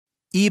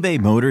eBay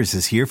Motors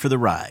is here for the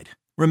ride.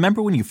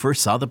 Remember when you first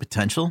saw the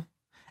potential?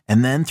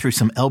 And then through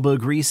some elbow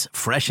grease,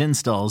 fresh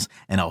installs,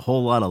 and a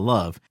whole lot of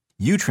love,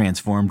 you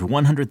transformed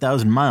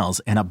 100,000 miles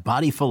and a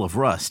body full of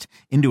rust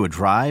into a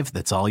drive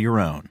that's all your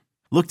own.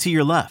 Look to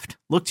your left.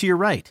 Look to your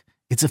right.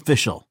 It's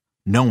official.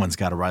 No one's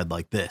got a ride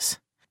like this.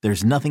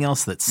 There's nothing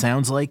else that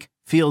sounds like,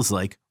 feels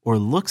like, or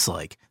looks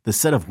like the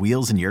set of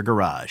wheels in your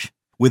garage.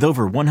 With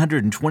over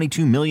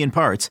 122 million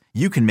parts,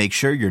 you can make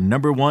sure your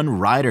number one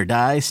ride or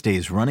die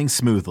stays running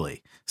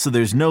smoothly. So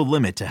there's no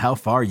limit to how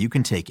far you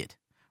can take it.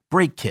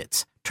 Brake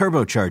kits,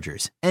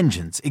 turbochargers,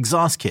 engines,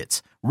 exhaust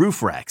kits,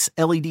 roof racks,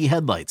 LED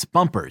headlights,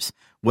 bumpers,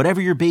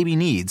 whatever your baby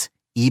needs,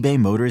 eBay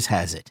Motors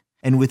has it.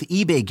 And with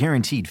eBay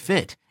Guaranteed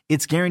Fit,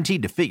 it's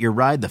guaranteed to fit your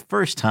ride the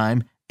first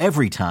time,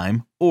 every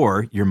time,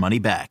 or your money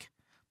back.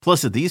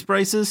 Plus at these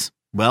prices,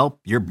 well,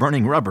 you're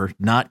burning rubber,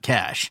 not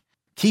cash.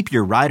 Keep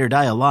your ride or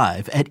die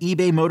alive at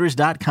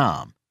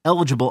ebaymotors.com.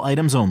 Eligible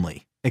items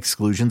only.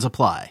 Exclusions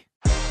apply.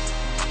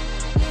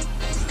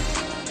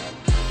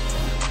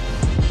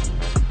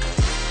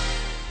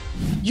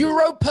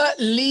 Europa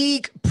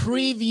League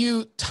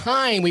preview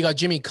time. We got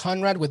Jimmy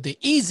Conrad with the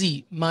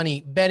easy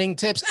money betting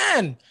tips,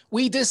 and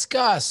we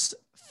discuss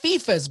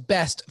FIFA's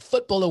best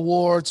football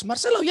awards.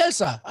 Marcelo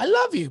Bielsa, I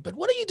love you, but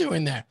what are you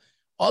doing there?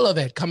 All of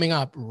it coming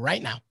up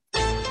right now.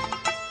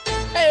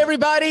 Hey,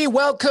 everybody.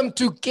 Welcome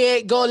to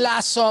Que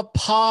Golazo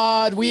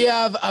Pod. We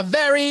have a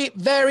very,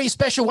 very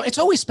special one. It's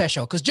always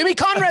special because Jimmy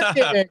Conrad's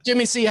here.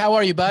 Jimmy C., how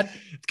are you, bud?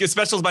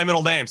 Special is my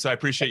middle name, so I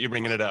appreciate you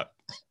bringing it up.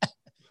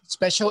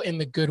 Special in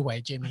the good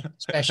way, Jimmy.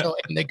 Special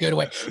in the good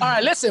way. All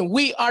right, listen,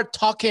 we are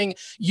talking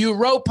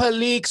Europa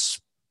League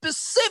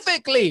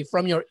specifically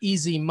from your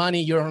easy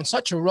money. You're on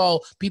such a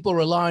roll. People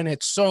rely on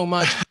it so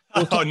much.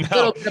 We'll talk a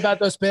little bit about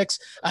those picks.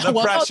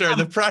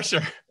 The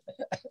pressure.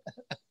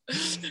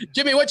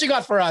 Jimmy, what you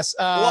got for us?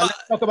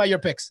 Let's talk about your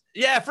picks.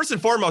 Yeah, first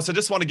and foremost, I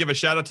just want to give a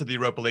shout out to the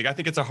Europa League. I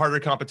think it's a harder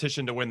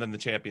competition to win than the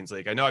Champions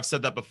League. I know I've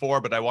said that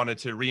before, but I wanted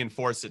to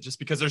reinforce it just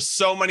because there's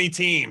so many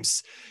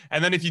teams.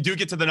 And then if you do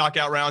get to the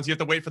knockout rounds, you have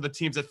to wait for the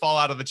teams that fall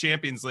out of the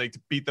Champions League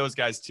to beat those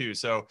guys too.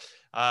 So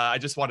I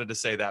just wanted to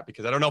say that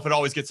because I don't know if it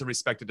always gets the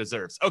respect it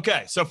deserves.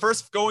 Okay, so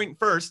first going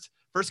first,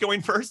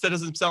 that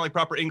doesn't sound like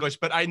proper English,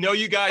 but I know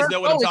you guys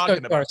know what I'm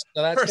talking about.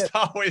 First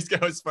always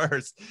goes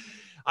first.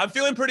 I'm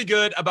feeling pretty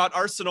good about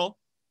Arsenal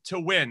to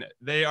win.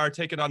 They are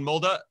taking on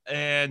Molde,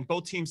 and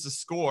both teams to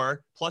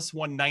score plus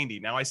 190.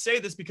 Now, I say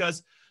this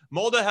because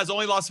Molde has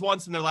only lost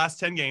once in their last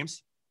 10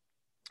 games,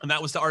 and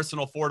that was to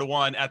Arsenal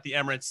 4-1 at the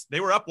Emirates. They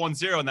were up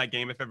 1-0 in that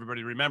game, if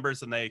everybody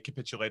remembers, and they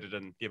capitulated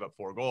and gave up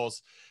 4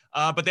 goals.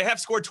 But they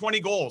have scored 20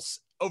 goals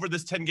over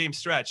this 10-game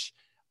stretch.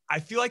 I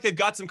feel like they've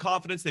got some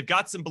confidence. They've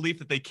got some belief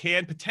that they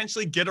can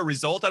potentially get a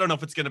result. I don't know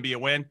if it's going to be a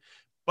win,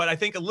 but I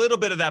think a little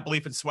bit of that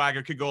belief and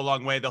swagger could go a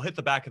long way. They'll hit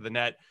the back of the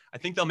net. I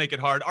think they'll make it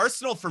hard.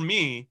 Arsenal, for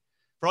me,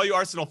 for all you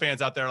Arsenal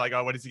fans out there, like,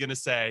 oh, what is he going to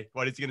say?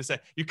 What is he going to say?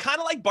 You're kind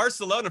of like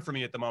Barcelona for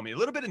me at the moment. A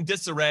little bit in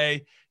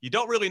disarray. You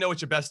don't really know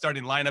what your best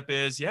starting lineup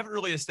is. You haven't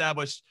really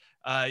established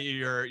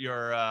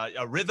your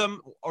a rhythm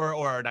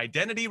or an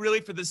identity really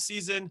for this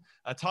season.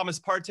 Thomas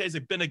Partey has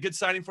been a good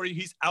signing for you.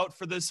 He's out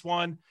for this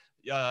one.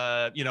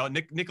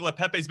 Nicola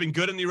Pepe's been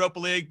good in the Europa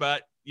League,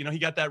 but he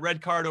got that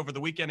red card over the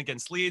weekend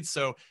against Leeds.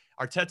 So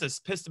Arteta's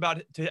pissed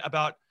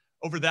about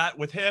over that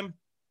with him.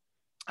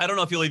 I don't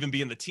know if he'll even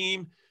be in the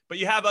team, but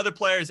you have other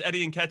players,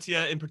 Eddie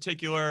Nketiah in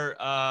particular,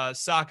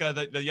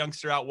 Saka, the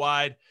youngster out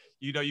wide.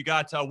 You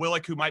got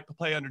Willock, who might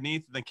play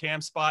underneath the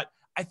cam spot.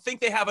 I think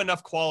they have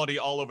enough quality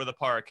all over the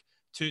park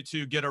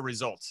to get a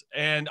result.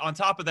 And on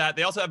top of that,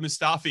 they also have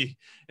Mustafi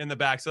in the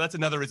back. So that's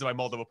another reason why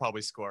Molde will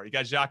probably score. You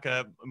got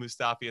Xhaka,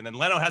 Mustafi, and then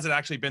Leno hasn't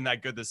actually been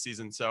that good this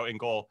season, so in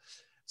goal.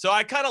 So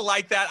I kind of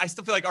like that. I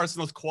still feel like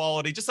Arsenal's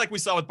quality, just like we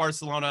saw with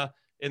Barcelona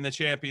in the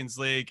Champions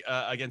League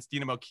against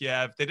Dynamo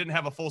Kiev. They didn't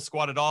have a full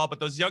squad at all, but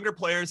those younger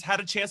players had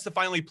a chance to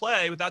finally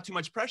play without too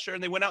much pressure,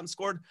 and they went out and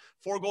scored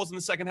 4 goals in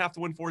the second half to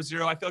win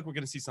 4-0. I feel like we're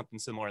going to see something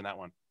similar in that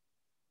one.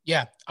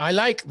 Yeah, I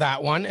like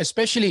that one,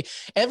 especially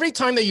every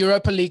time the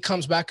Europa League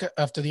comes back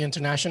after the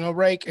international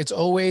break. It's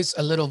always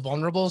a little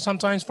vulnerable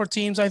sometimes for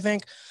teams, I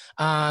think.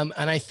 And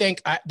I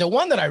think the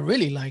one that I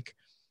really like,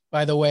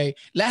 by the way,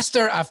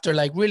 Leicester, after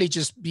really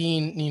just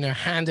being,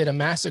 handed a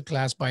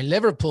masterclass by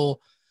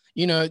Liverpool,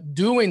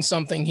 doing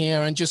something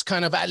here and just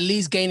kind of at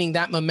least gaining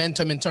that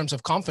momentum in terms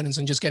of confidence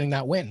and just getting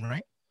that win,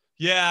 right?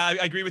 Yeah,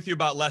 I agree with you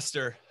about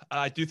Leicester.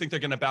 I do think they're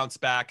going to bounce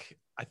back.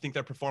 I think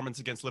their performance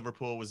against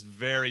Liverpool was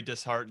very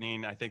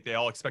disheartening. I think they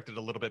all expected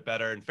a little bit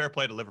better, and fair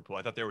play to Liverpool.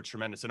 I thought they were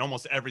tremendous in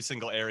almost every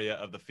single area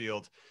of the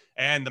field.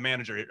 And the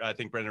manager, I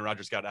think Brendan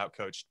Rodgers got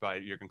outcoached by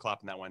Jurgen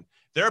Klopp in that one.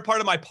 They're a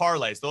part of my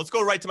parlay. So let's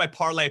go right to my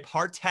parlay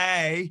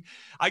partay.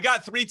 I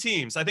got 3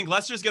 teams. I think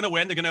Leicester's going to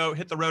win. They're going to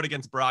hit the road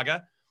against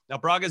Braga. Now,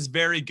 Braga's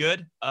very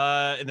good,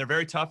 and they're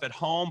very tough at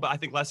home, but I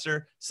think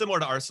Leicester, similar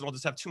to Arsenal,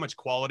 just have too much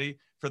quality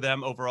for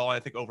them overall. I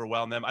think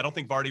overwhelm them. I don't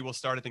think Vardy will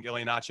start. I think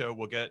Iheanacho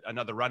will get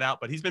another run out,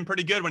 but he's been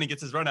pretty good when he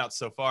gets his run outs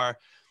so far.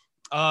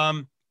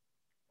 And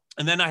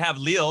then I have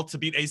Lille to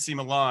beat AC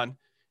Milan.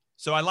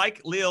 So I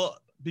like Lille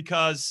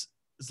because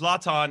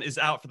Zlatan is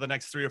out for the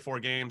next 3 or 4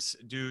 games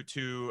due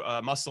to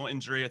a muscle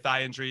injury, a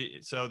thigh injury.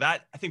 So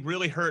that, I think,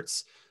 really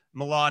hurts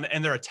Milan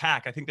and their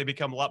attack. I think they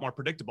become a lot more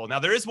predictable. Now,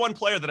 there is one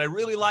player that I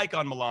really like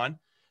on Milan,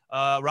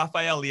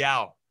 Rafael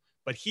Leao,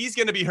 but he's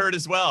going to be hurt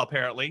as well,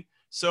 apparently.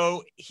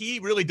 So he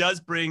really does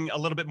bring a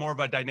little bit more of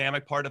a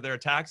dynamic part of their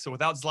attack. So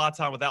without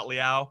Zlatan, without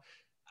Leao,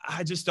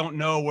 I just don't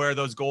know where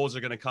those goals are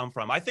going to come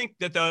from. I think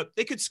that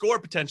they could score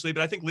potentially,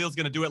 but I think Lille's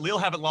going to do it. Lille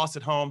haven't lost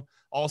at home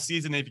all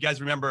season. And if you guys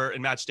remember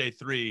in match day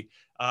 3,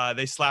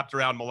 they slapped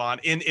around Milan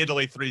in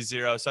Italy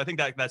 3-0. So I think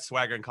that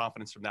swagger and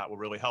confidence from that will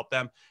really help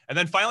them. And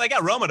then finally, I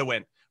got Roma to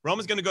win.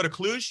 Roma's going to go to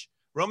Cluj.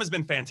 Roma's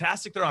been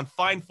fantastic. They're on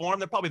fine form.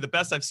 They're probably the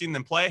best I've seen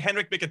them play.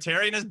 Henrik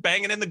Mkhitaryan is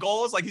banging in the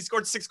goals. Like, he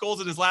scored 6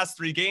 goals in his last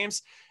 3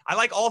 games. I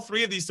like all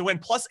 3 of these to win,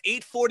 plus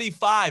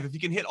 845 if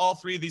you can hit all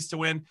 3 of these to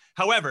win.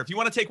 However, if you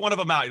want to take one of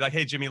them out, you're like,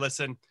 hey, Jimmy,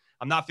 listen,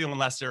 I'm not feeling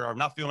Leicester, or I'm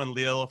not feeling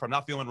Lille, or I'm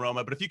not feeling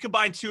Roma. But if you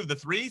combine 2 of the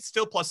 3,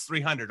 still plus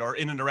 300, or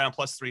in and around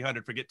plus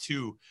 300, forget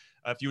 2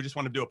 if you just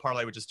want to do a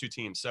parlay with just 2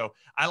 teams. So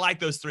I like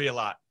those 3 a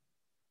lot.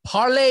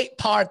 Parlay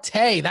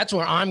Partey. That's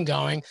where I'm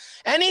going.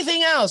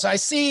 Anything else? I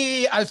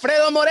see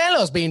Alfredo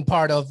Morelos being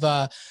part of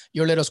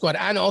your little squad.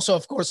 And also,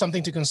 of course,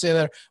 something to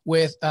consider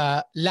with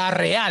Real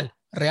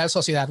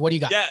Sociedad. What do you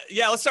got?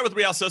 Yeah. Let's start with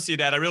Real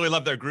Sociedad. I really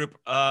love their group.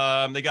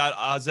 They got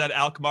AZ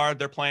Alkmaar.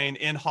 They're playing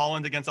in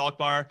Holland against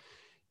Alkmaar.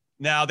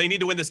 Now, they need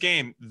to win this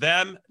game.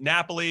 Them,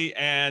 Napoli,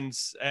 and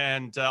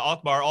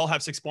Alkmaar all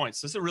have 6 points.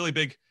 This is a really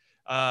big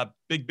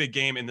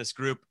game in this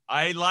group.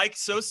 I like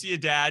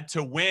Sociedad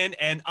to win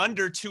and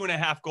under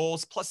 2.5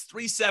 goals, plus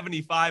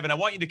 375. And I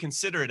want you to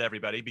consider it,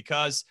 everybody,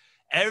 because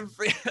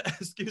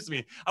excuse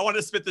me, I want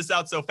to spit this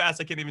out so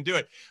fast I can't even do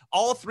it.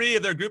 All 3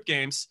 of their group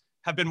games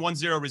have been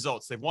 1-0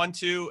 results. They've won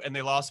 2 and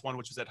they lost 1,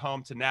 which was at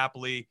home to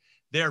Napoli.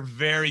 They're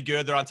very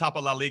good. They're on top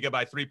of La Liga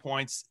by 3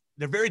 points.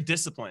 They're very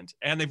disciplined,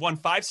 and they've won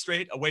 5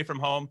 straight away from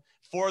home.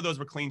 4 of those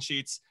were clean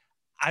sheets.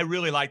 I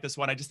really like this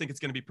one. I just think it's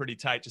going to be pretty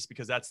tight just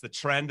because that's the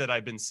trend that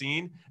I've been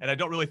seeing. And I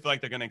don't really feel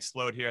like they're going to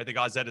explode here. I think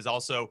AZ is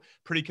also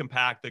pretty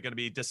compact. They're going to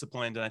be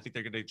disciplined. And I think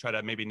they're going to try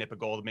to maybe nip a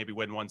goal, maybe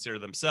win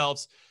 1-0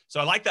 themselves. So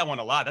I like that one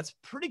a lot. That's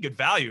pretty good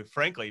value,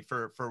 frankly,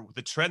 for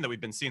the trend that we've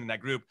been seeing in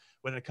that group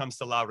when it comes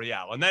to La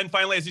Real. And then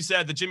finally, as you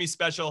said, the Jimmy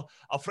special,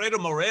 Alfredo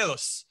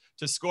Morelos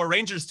to score,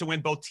 Rangers to win,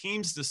 both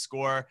teams to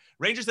score.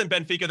 Rangers and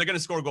Benfica, they're going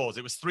to score goals.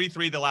 It was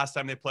 3-3 the last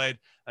time they played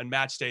on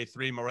match day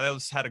 3.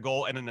 Morelos had a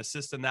goal and an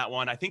assist in that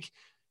one. I think,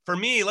 for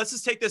me, let's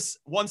just take this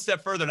one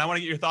step further, and I want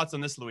to get your thoughts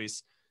on this,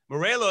 Luis.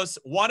 Morelos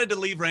wanted to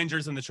leave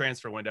Rangers in the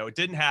transfer window. It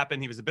didn't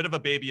happen. He was a bit of a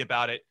baby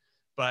about it,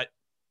 but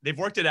they've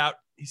worked it out.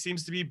 He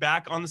seems to be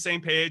back on the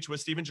same page with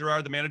Steven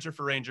Gerrard, the manager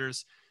for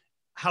Rangers.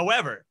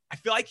 However, I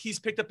feel like he's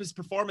picked up his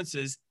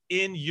performances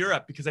in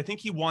Europe because I think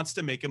he wants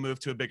to make a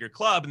move to a bigger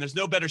club, and there's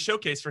no better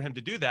showcase for him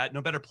to do that,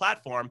 no better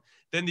platform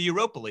than the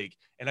Europa League.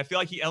 And I feel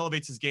like he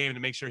elevates his game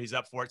to make sure he's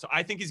up for it. So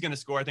I think he's going to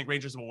score. I think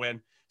Rangers will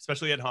win,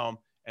 especially at home.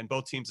 And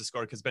both teams have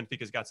scored because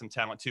Benfica's got some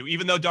talent too,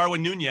 even though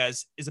Darwin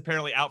Nunez is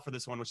apparently out for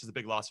this one, which is a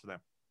big loss for them.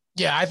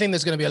 Yeah, I think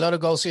there's going to be a lot of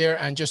goals here.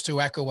 And just to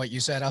echo what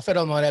you said,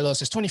 Alfredo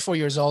Morelos is 24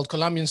 years old,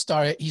 Colombian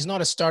star. He's not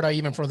a starter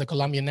even for the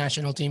Colombian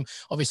national team.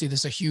 Obviously,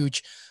 there's a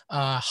huge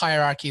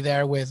hierarchy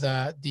there with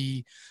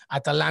the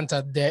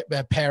Atalanta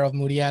pair of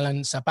Muriel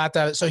and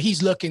Zapata. So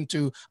he's looking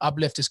to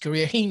uplift his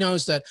career. He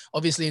knows that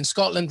obviously in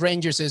Scotland,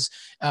 Rangers is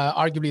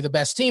arguably the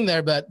best team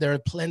there, but there are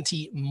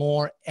plenty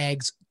more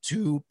eggs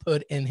to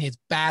put in his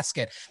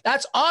basket.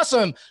 That's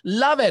awesome.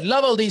 Love it.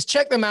 Love all these.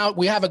 Check them out.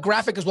 We have a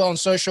graphic as well on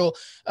social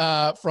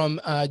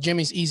from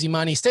Jimmy's Easy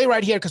Money. Stay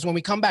right here because when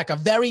we come back, a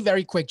very,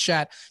 very quick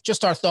chat,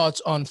 just our thoughts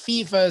on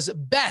FIFA's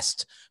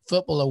best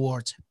football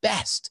awards.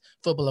 Best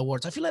football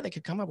awards. I feel like they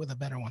could come up with a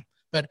better one,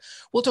 but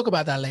we'll talk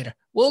about that later.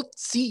 We'll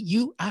see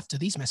you after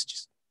these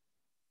messages.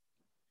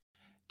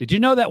 Did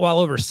you know that while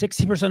over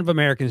 60% of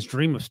Americans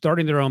dream of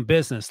starting their own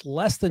business,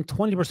 less than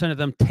 20% of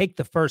them take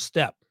the first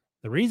step?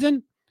 The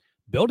reason?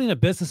 Building a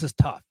business is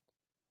tough.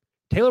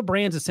 Taylor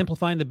Brands is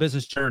simplifying the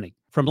business journey.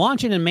 From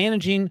launching and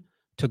managing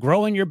to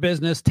growing your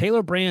business,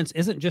 Taylor Brands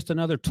isn't just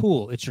another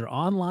tool. It's your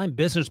online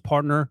business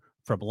partner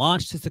from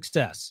launch to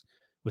success.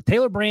 With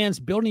Taylor Brands,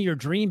 building your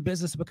dream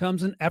business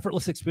becomes an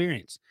effortless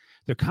experience.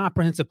 Their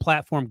comprehensive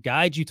platform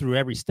guides you through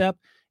every step,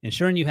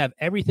 ensuring you have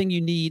everything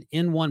you need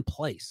in one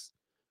place.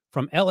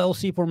 From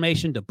LLC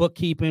formation to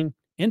bookkeeping,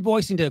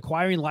 invoicing to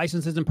acquiring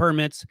licenses and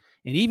permits,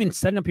 and even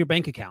setting up your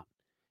bank account.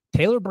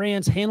 Taylor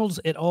Brands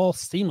handles it all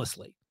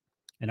seamlessly.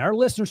 And our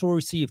listeners will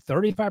receive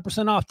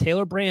 35% off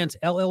Taylor Brands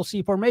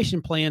LLC formation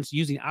plans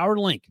using our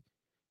link,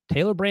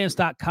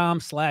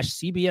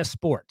 taylorbrands.com/CBS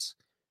Sports.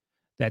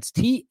 That's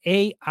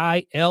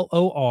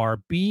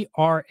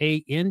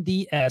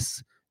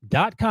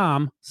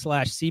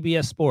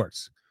TAILORBRANDS.com/CBS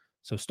Sports.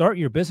 So start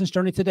your business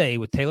journey today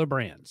with Taylor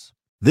Brands.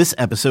 This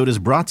episode is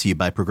brought to you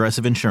by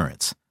Progressive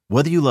Insurance.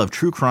 Whether you love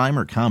true crime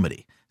or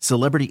comedy,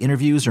 celebrity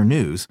interviews or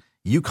news,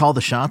 you call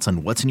the shots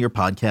on what's in your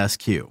podcast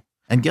queue.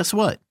 And guess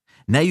what?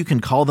 Now you can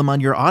call them on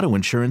your auto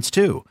insurance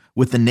too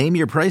with the Name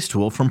Your Price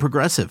tool from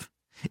Progressive.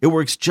 It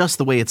works just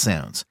the way it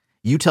sounds.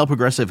 You tell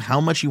Progressive how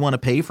much you want to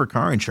pay for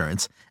car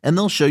insurance, and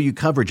they'll show you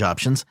coverage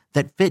options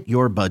that fit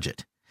your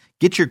budget.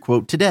 Get your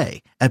quote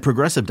today at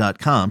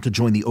Progressive.com to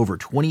join the over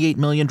 28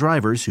 million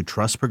drivers who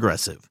trust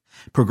Progressive.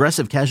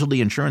 Progressive Casualty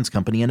Insurance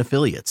Company and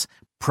Affiliates.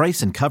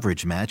 Price and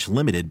coverage match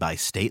limited by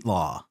state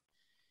law.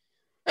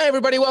 Hey,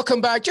 everybody, welcome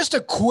back. Just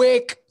a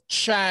quick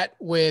chat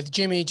with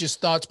Jimmy,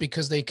 just thoughts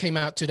because they came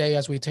out today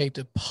as we taped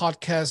the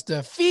podcast.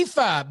 The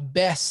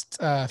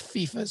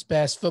FIFA's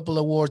Best Football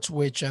Awards,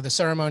 which the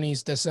ceremony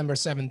is December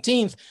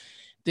 17th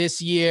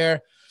this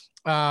year.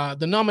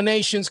 The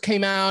nominations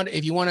came out.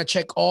 If you want to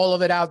check all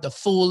of it out, the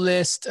full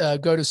list,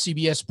 go to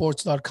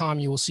cbssports.com.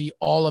 You will see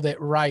all of it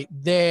right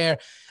there.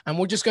 And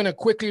we're just going to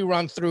quickly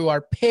run through our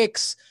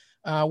picks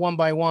one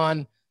by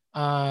one.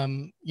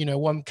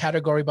 One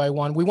category by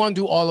one. We won't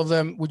do all of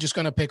them. We're just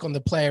going to pick on the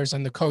players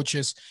and the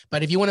coaches.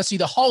 But if you want to see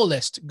the whole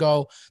list,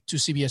 go to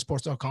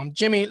cbssports.com.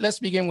 Jimmy, let's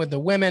begin with the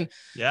women.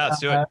 Yeah, let's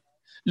do it.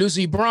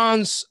 Lucy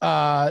Bronze,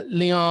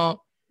 Lyon,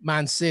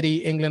 Man City,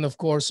 England, of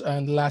course,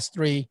 and the last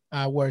three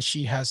where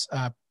she has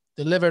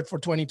delivered for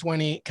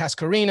 2020.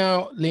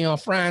 Cascarino, Lyon,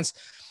 France,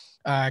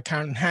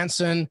 Karen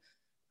Hansen,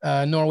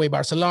 Norway,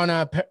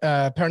 Barcelona,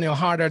 Pernille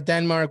Harder,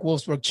 Denmark,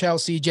 Wolfsburg,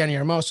 Chelsea, Jenny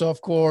Hermoso, of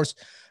course,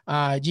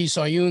 Ji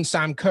Soyun,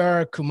 Sam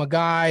Kerr,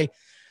 Kumagai,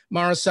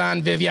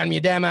 Marasan, Viviane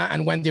Miedema,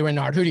 and Wendy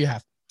Renard. Who do you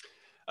have?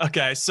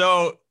 Okay,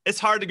 so it's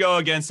hard to go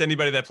against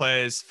anybody that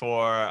plays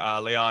for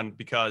Lyon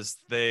because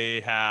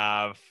they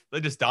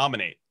just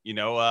dominate.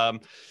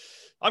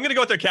 I'm going to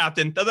go with their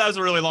captain. That was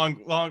a really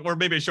long, or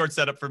maybe a short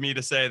setup for me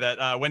to say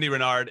that Wendy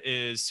Renard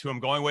is who I'm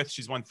going with.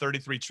 She's won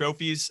 33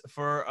 trophies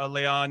for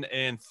Lyon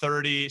in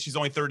 30. She's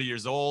only 30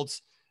 years old.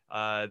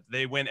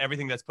 They win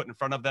everything that's put in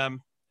front of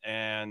them.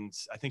 And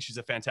I think she's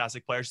a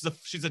fantastic player.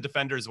 She's a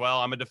defender as well.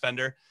 I'm a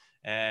defender.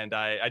 And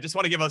I just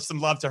want to give us some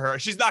love to her.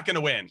 She's not going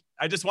to win.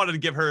 I just wanted to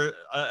give her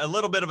a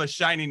little bit of a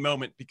shining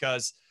moment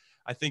because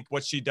I think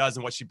what she does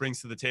and what she brings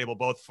to the table,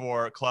 both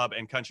for club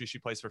and country, she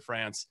plays for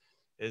France,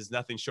 is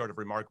nothing short of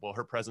remarkable.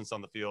 Her presence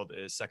on the field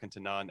is second to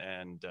none.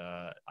 And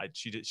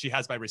she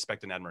has my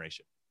respect and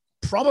admiration.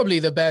 Probably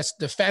the best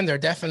defender,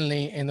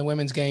 definitely in the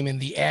women's game in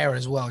the air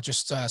as well.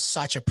 Just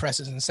such a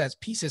presence and set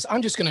pieces.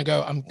 I'm going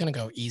to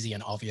go easy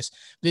and obvious.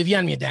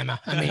 Viviane Miedema.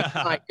 I mean,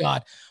 my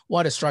God,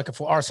 what a striker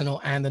for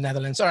Arsenal and the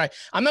Netherlands. All right.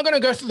 I'm not going to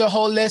go through the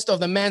whole list of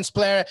the men's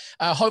player.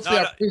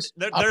 Hopefully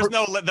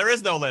there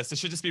is no list. It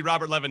should just be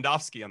Robert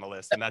Lewandowski on the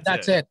list. And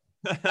that's it.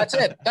 That's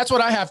it. That's what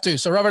I have to.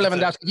 So Robert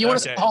Lewandowski. If you want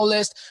to see the whole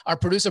list, our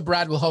producer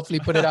Brad will hopefully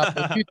put it up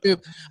on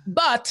YouTube.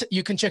 But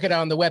you can check it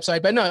out on the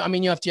website. But no, I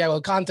mean, you have Thiago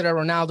Alcantara,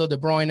 Ronaldo, De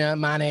Bruyne,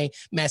 Mane,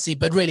 Messi.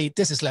 But really,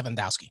 this is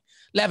Lewandowski.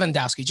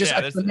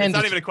 It's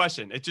not even a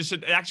question. It just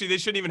should actually. They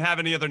shouldn't even have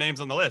any other names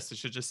on the list. It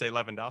should just say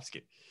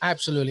Lewandowski.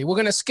 Absolutely. We're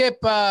gonna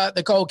skip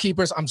the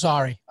goalkeepers. I'm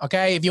sorry.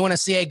 Okay. If you want to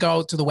see it,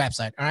 go to the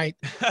website. All right.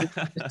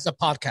 It's a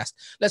podcast.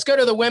 Let's go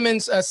to the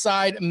women's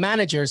side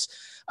managers.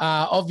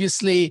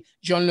 Obviously,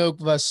 Jean-Luc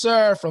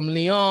Vasseur from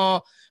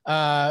Lyon,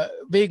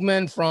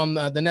 Wigman from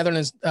the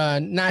Netherlands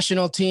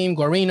national team,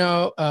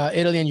 Guarino,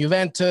 Italy and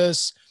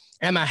Juventus,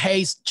 Emma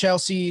Hayes,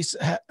 Chelsea's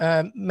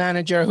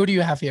manager. Who do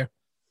you have here?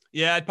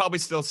 Yeah, I'd probably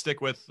still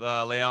stick with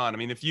Lyon. I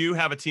mean, if you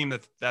have a team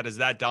that is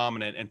that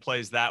dominant and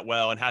plays that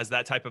well and has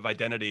that type of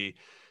identity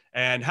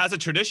and has a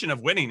tradition of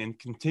winning and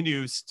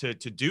continues to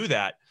do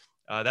that,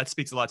 that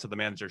speaks a lot to the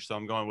manager. So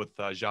I'm going with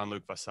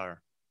Jean-Luc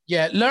Vasseur.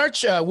 Yeah,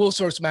 Lurch,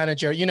 Wolfsburg's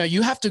manager,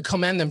 you have to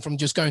commend them from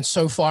just going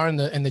so far in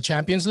the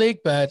Champions League,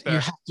 but you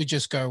have to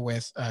just go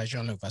with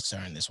Jean-Luc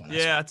Vasseur in this one.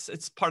 Yeah,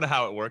 it's part of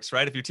how it works,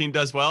 right? If your team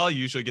does well, you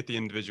usually get the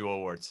individual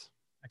awards.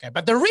 Okay,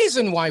 but the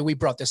reason why we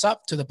brought this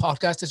up to the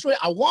podcast is really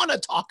I want to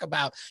talk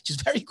about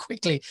just very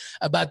quickly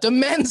about the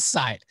men's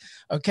side.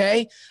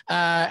 Okay,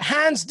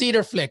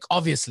 Hans-Dieter Flick,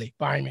 obviously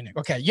Bayern Munich.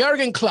 Okay,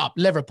 Jurgen Klopp,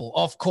 Liverpool,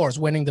 of course,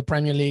 winning the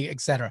Premier League,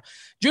 etc.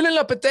 Julian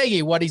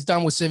Lopetegui, what he's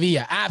done with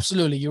Sevilla,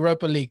 absolutely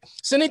Europa League.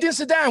 Zinedine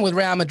Zidane with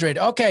Real Madrid.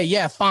 Okay,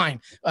 yeah, fine.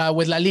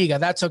 With La Liga,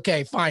 that's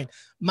okay, fine.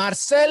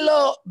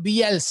 Marcelo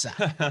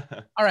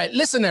Bielsa. All right,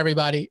 listen,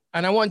 everybody,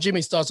 and I want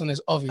Jimmy's thoughts on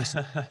this.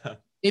 Obviously,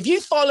 if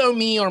you follow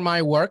me or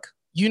my work,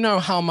 you know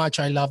how much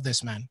I love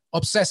this man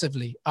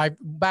obsessively.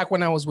 Back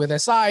when I was with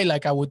SI,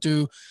 I would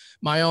do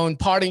my own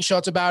parting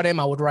shots about him.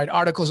 I would write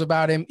articles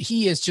about him.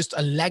 He is just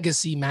a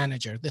legacy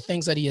manager. The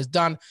things that he has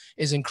done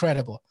is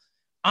incredible.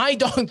 I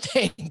don't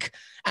think,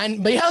 and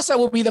Bielsa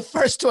will be the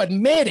first to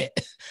admit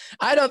it,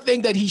 I don't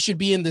think that he should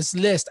be in this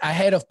list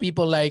ahead of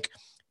people like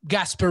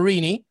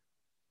Gasperini,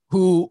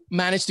 who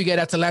managed to get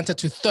Atalanta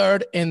to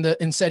third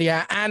in Serie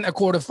A and a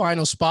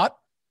quarterfinal spot.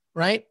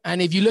 Right.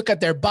 And if you look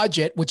at their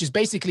budget, which is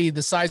basically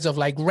the size of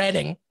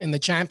Reading in the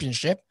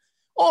championship,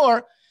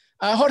 or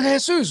Jorge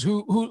Jesus,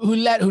 who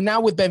now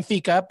with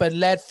Benfica, but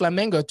led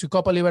Flamengo to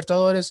Copa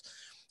Libertadores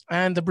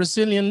and the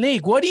Brazilian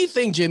League. What do you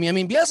think, Jimmy? I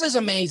mean, Bielsa is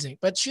amazing,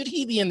 but should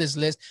he be in this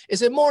list?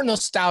 Is it more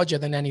nostalgia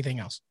than anything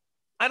else?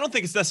 I don't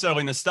think it's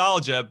necessarily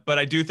nostalgia, but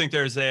I do think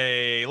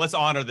let's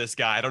honor this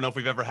guy. I don't know if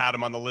we've ever had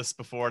him on the list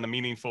before in a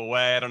meaningful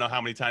way. I don't know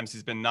how many times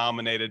he's been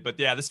nominated, but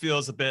yeah, this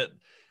feels a bit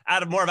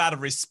out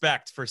of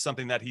respect for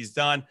something that he's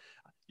done.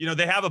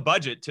 they have a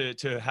budget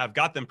to have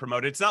got them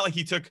promoted. It's not like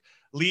he took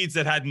Leeds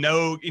that had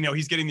no,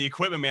 he's getting the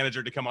equipment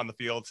manager to come on the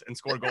field and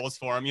score goals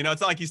for him.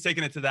 It's not like he's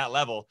taking it to that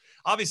level.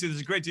 Obviously,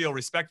 there's a great deal of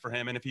respect for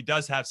him. And if he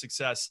does have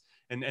success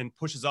and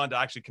pushes on to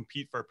actually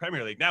compete for a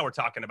Premier League, now we're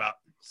talking about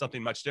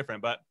something much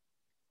different. But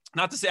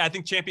not to say, I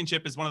think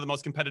Championship is one of the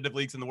most competitive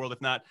leagues in the world,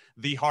 if not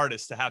the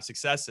hardest to have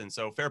success in.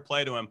 So fair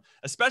play to him,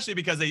 especially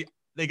because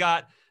they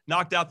got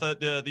knocked out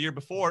the year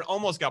before,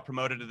 almost got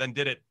promoted, and then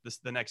did it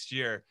the next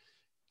year.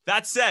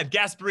 That said,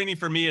 Gasperini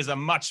for me is a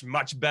much,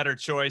 much better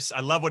choice. I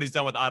love what he's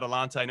done with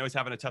Atalanta. I know he's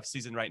having a tough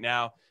season right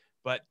now,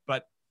 but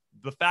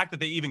the fact that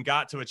they even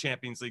got to a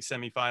Champions League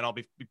semifinal,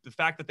 the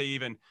fact that they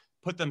even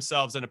put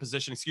themselves in a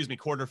position,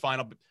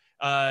 quarterfinal,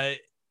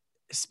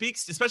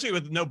 speaks, especially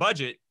with no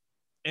budget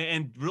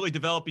and really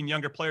developing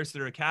younger players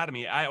through their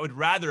academy. I would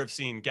rather have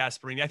seen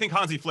Gasperini. I think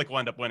Hansi Flick will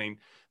end up winning.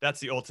 That's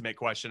the ultimate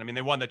question. I mean,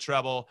 they won the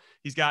treble.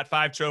 He's got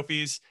 5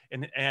 trophies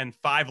and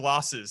 5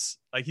 losses.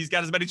 Like, he's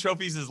got as many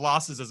trophies as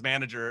losses as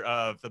manager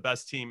of the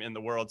best team in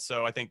the world.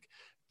 So I think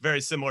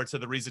very similar to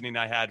the reasoning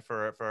I had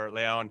for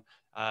Leon.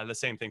 The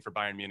same thing for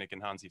Bayern Munich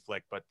and Hansi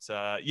Flick. But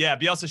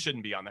Bielsa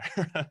shouldn't be on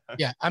there.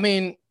 Yeah, I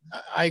mean,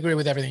 I agree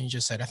with everything you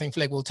just said. I think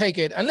Flick will take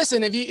it. And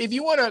listen, if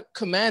you want to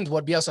commend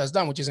what Bielsa has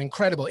done, which is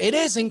incredible, it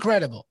is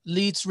incredible.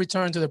 Leeds'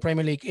 return to the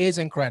Premier League is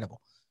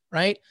incredible,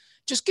 right?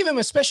 Just give him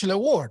a special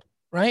award,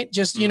 right?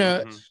 Just,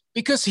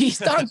 because he's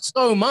done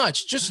so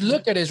much. Just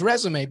look at his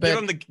resume. But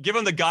give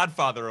him the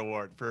Godfather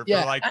Award for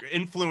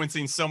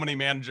influencing so many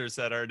managers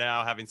that are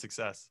now having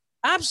success.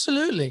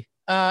 Absolutely.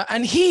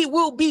 And he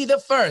will be the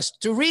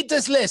first to read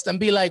this list and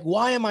be like,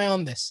 why am I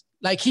on this?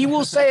 Like, he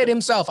will say it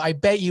himself. I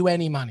bet you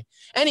any money.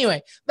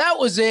 Anyway, that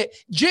was it.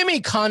 Jimmy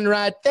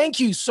Conrad,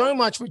 thank you so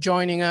much for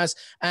joining us.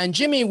 And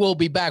Jimmy will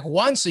be back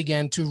once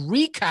again to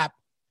recap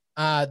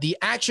the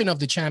action of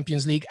the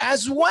Champions League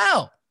as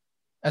well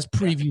as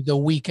preview the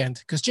weekend.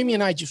 Because Jimmy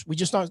and I we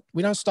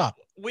don't stop.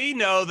 We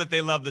know that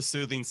they love the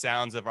soothing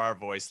sounds of our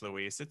voice,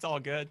 Luis. It's all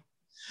good.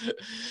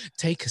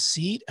 Take a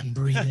seat and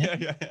breathe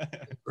in.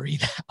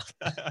 Breathe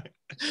out.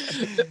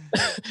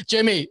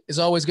 Jimmy, it's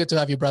always good to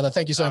have you, brother.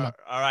 Thank you so much.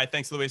 All right.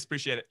 Thanks, Luis.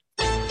 Appreciate it.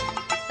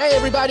 Hey,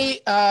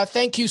 everybody.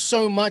 Thank you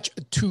so much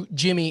to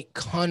Jimmy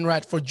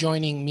Conrad for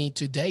joining me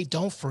today.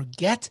 Don't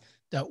forget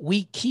that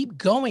we keep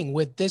going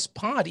with this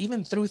pod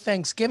even through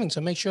Thanksgiving. So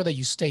make sure that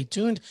you stay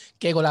tuned.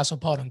 Que Golazo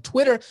Pod on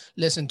Twitter.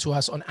 Listen to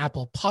us on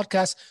Apple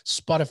Podcasts,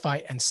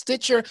 Spotify, and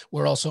Stitcher.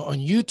 We're also on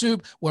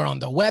YouTube. We're on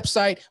the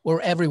website.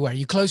 We're everywhere.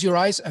 You close your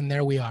eyes and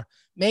there we are.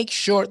 Make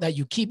sure that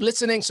you keep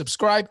listening,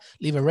 subscribe,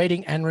 leave a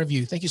rating and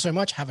review. Thank you so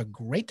much. Have a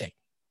great day.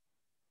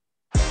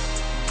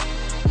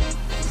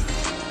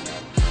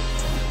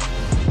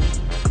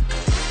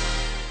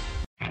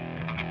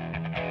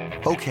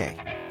 Okay,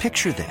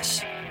 picture this.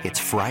 It's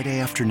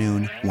Friday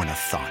afternoon when a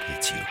thought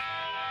hits you.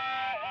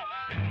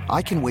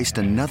 I can waste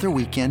another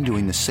weekend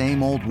doing the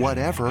same old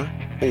whatever,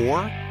 or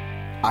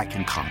I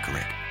can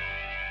conquer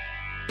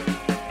it.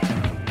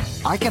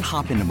 I can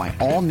hop into my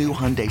all-new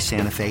Hyundai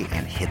Santa Fe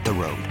and hit the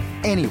road.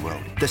 Any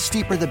road. The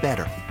steeper, the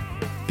better.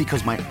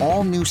 Because my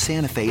all-new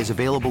Santa Fe is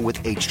available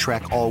with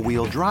H-Track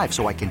all-wheel drive,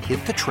 so I can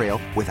hit the trail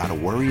without a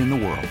worry in the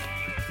world.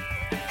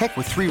 Heck,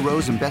 with 3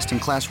 rows and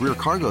best-in-class rear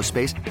cargo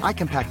space, I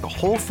can pack the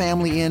whole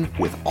family in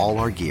with all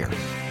our gear.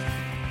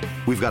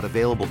 We've got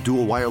available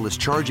dual wireless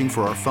charging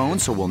for our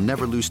phones, so we'll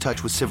never lose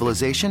touch with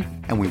civilization,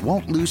 and we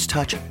won't lose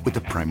touch with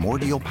the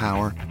primordial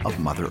power of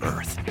Mother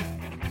Earth.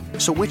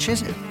 So which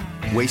is it?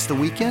 Waste the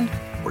weekend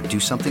or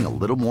do something a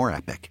little more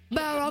epic?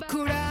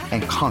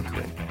 And conquer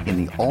it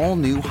in the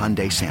all-new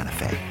Hyundai Santa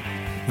Fe.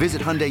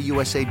 Visit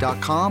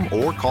HyundaiUSA.com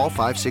or call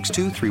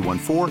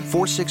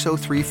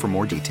 562-314-4603 for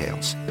more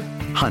details.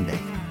 Hyundai,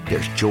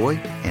 there's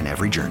joy in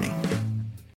every journey.